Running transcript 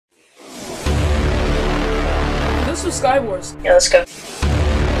do Sky Wars. Yeah, let's go.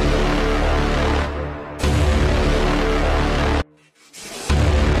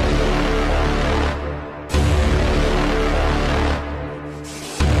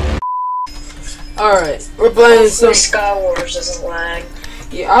 Alright, we're playing some Sky Wars doesn't lag.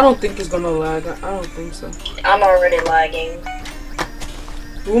 Yeah, I don't think it's gonna lag. I don't think so. I'm already lagging.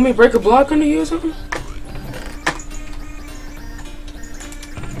 You want me to break a block under you or something?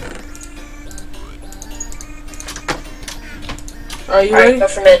 Alright, you ready? Go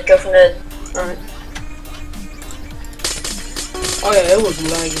for mid, go for mid. Alright. Oh yeah, it was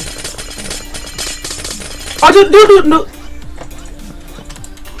lagging. Oh, dude, no.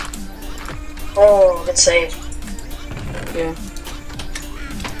 Oh, good save. Yeah.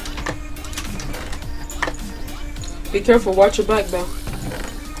 Be careful, watch your back though.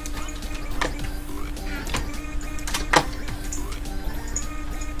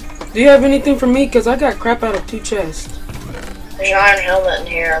 Do you have anything for me? Cause I got crap out of 2 chests. There's an iron helmet in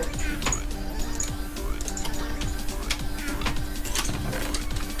here.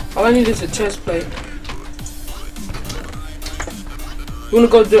 All I need is a chest plate. You wanna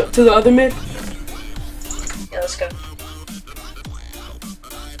go to the other mid? Yeah, let's go.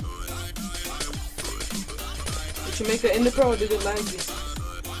 Did you make the ender pearl or did it lag you?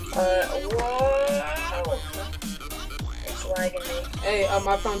 Whoa! It's lagging me. Hey,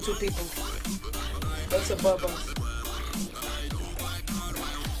 I found 2 people. That's above us.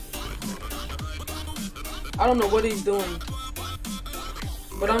 I don't know what he's doing,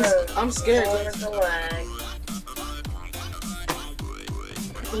 but I'm scared.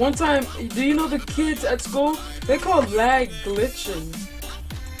 One time, do you know the kids at school? They call lag glitching.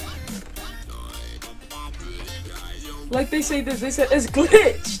 Like they say this, they said it's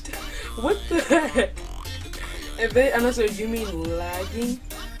glitched. What the heck? And I said, you mean lagging?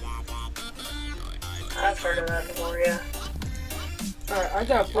 I've heard of that before, yeah. Alright, I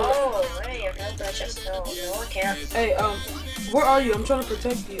got 4. Oh, hey, I got that just no, I can't. Hey, where are you? I'm trying to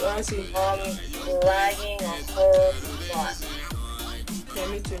protect you. Oh, I see. Lagging a whole lot. Yeah,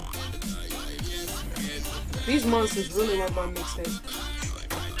 me too. These monsters really want my mixtape.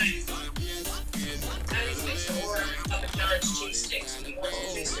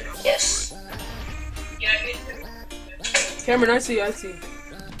 Yes. Cameron, I see.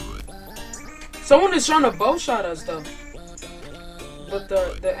 Someone is trying to bow shot us though. But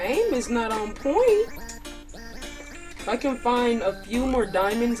the aim is not on point. If I can find a few more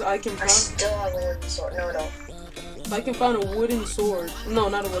diamonds, I can I still have a wooden sword. No, I don't. If I can find a wooden sword. No,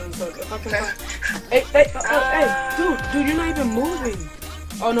 not a wooden sword. If I can find... hey, dude, you're not even moving.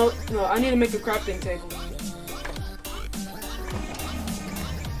 Oh, no, I need to make a crafting table.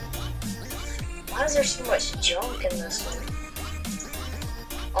 Why is there so much junk in this one?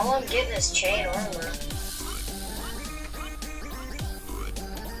 All I'm getting is chain armor.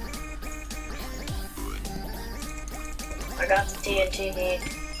 I got the TNT.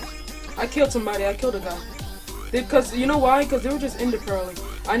 I killed somebody. I killed a guy. Because, you know why? Because they were just ender pearling.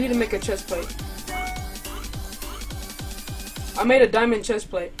 I need to make a chest plate. I made a diamond chest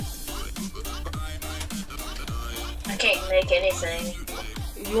plate. I can't make anything.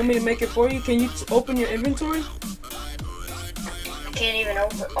 You want me to make it for you? Can you open your inventory? I can't even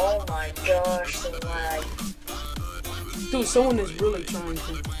open. Oh my gosh, the lag. Dude, someone is really trying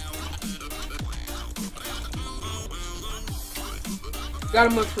to. Got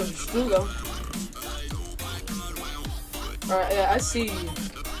him up for the stew though. Alright, yeah, I see you.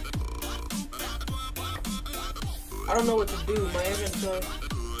 I don't know what to do. My inventory.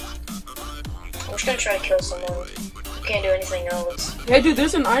 I'm just gonna try to kill someone. Can't do anything else. Hey dude,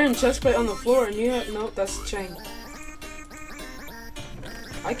 there's an iron chest plate on the floor and you have no, that's chain.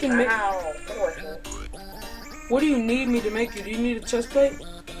 I can make. Ow. What do you need me to make you? Do you need a chest plate?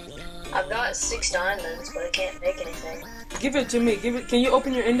 I've got 6 diamonds, but I can't make anything. Give it to me. Can you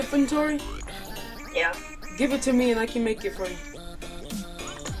open your inventory? Yeah. Give it to me and I can make it for you.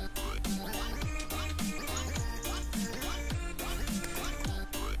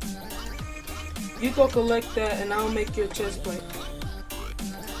 You go collect that and I'll make your chest plate.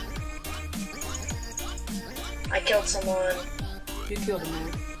 I killed someone. You killed a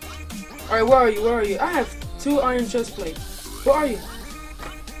man. Alright, where are you? I have 2 iron chest plates. Where are you?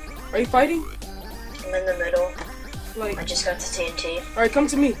 Are you fighting? I'm in the middle. Like, I just got the TNT. Alright, come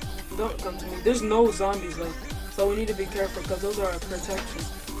to me. Don't come to me. There's no zombies left. So we need to be careful because those are our protection.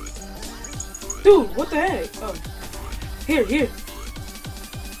 Dude, what the heck? Oh. Here.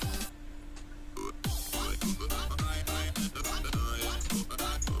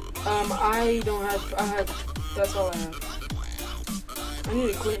 I don't have, that's all I have. I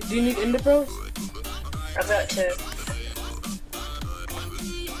need to clean. Do you need ender pearls? I've got 2.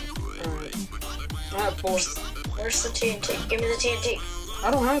 I have 4. Where's the TNT? Give me the TNT.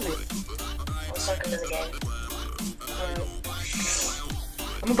 I don't have it. I'll suck into the game. Alright.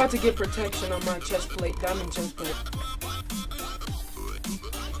 I'm about to get protection on my chest plate, diamond chest plate.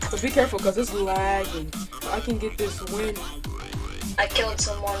 But be careful, because it's lagging. I can get this win. I killed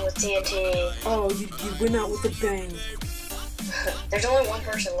someone with TNT. Oh, you went out with a bang. There's only one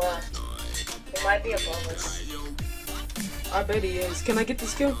person left. He might be above us. I bet he is. Can I get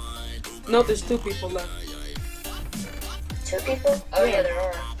this kill? No, there's 2 people left. 2 people? Oh yeah, there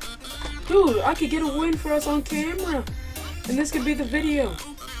are. Dude, I could get a win for us on camera. And this could be the video.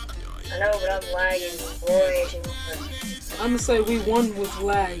 I know, but I'm lagging way too hard. I'm gonna say we won with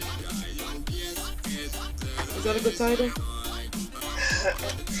lag. Is that a good title?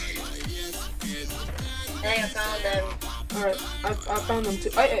 Hey, I found them. Alright, I found them too.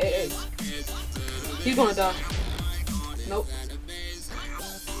 Hey. He's gonna die. Nope.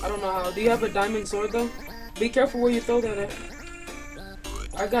 I don't know how. Do you have a diamond sword though? Be careful where you throw that at.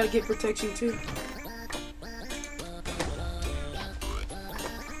 I gotta get protection too.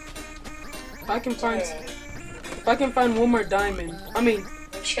 If I can find one more diamond. I mean,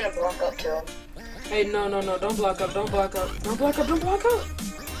 I'm just gonna block up to him. hey, no, don't block up, don't block up. Don't block up, don't block up.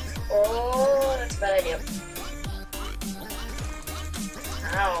 Oh, that's a bad idea.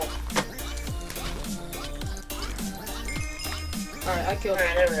 Ow. Alright, I killed her.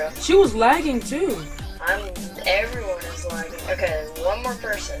 Alright, there we go. She was lagging too. Everyone is lagging. Okay, one more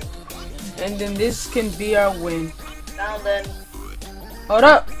person. And then this can be our win. Found them. Hold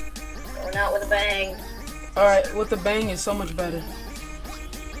up. Going out with a bang. Alright, with the bang is so much better.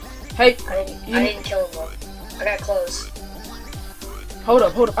 Hey, I didn't kill him though. I got close. hold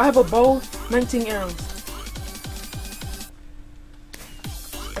up. I have a bow, 19 arrows.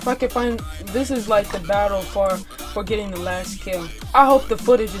 If I can find, this is like the battle for getting the last kill. I hope the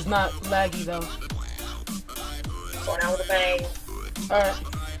footage is not laggy though. Going out with a bang. Alright.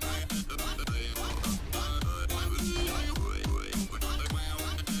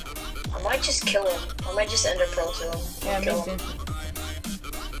 I might just kill him. I might just ender pearl to him. Yeah, me Kill too. him.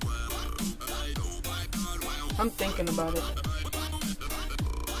 I'm thinking about it.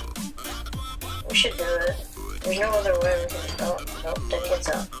 We should do it. There's no other way we can. Oh, nope, then he gets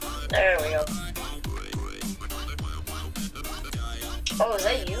out. There we go. Oh, is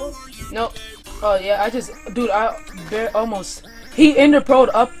that you? Nope. Oh yeah, dude, almost. He ender pearled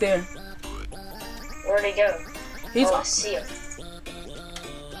up there. Where'd he go? He's. Oh, I see him.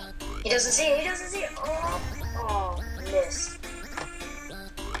 He doesn't see it. He doesn't see it. Oh, miss.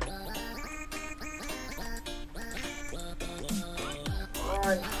 Come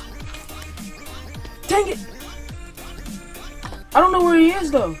on. Dang it! I don't know where he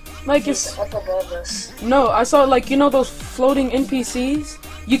is though. Like He's it's. up above us. No, I saw like those floating NPCs.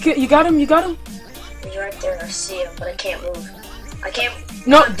 You got him. You got him. He's right there. I see him, but I can't move. I can't.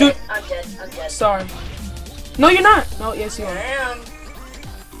 No, I'm dude. Dead. I'm dead. I'm dead. Sorry. No, you're not. No, yes you I are. am.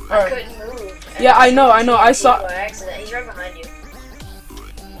 I Alright. couldn't move. Yeah, I know. I saw. By accident. He's right behind you.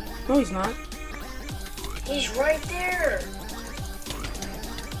 No, he's not. He's right there.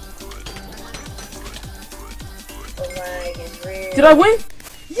 The lag is real. Did I win?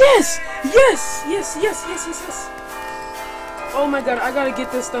 Yes! Yes! Oh my god, I gotta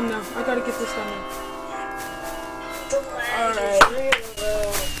get this thumbnail. The lag Alright. is real,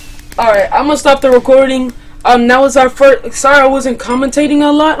 bro. Alright, I'm gonna stop the recording. That was our first. Sorry I wasn't commentating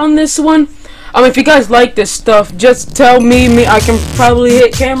a lot on this one. If you guys like this stuff, just tell me. I can probably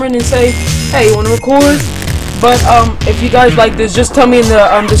hit Cameron and say, hey, you wanna record? But if you guys like this, just tell me in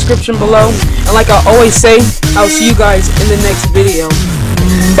the description below. And like I always say, I'll see you guys in the next video.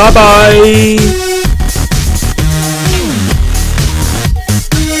 Bye bye.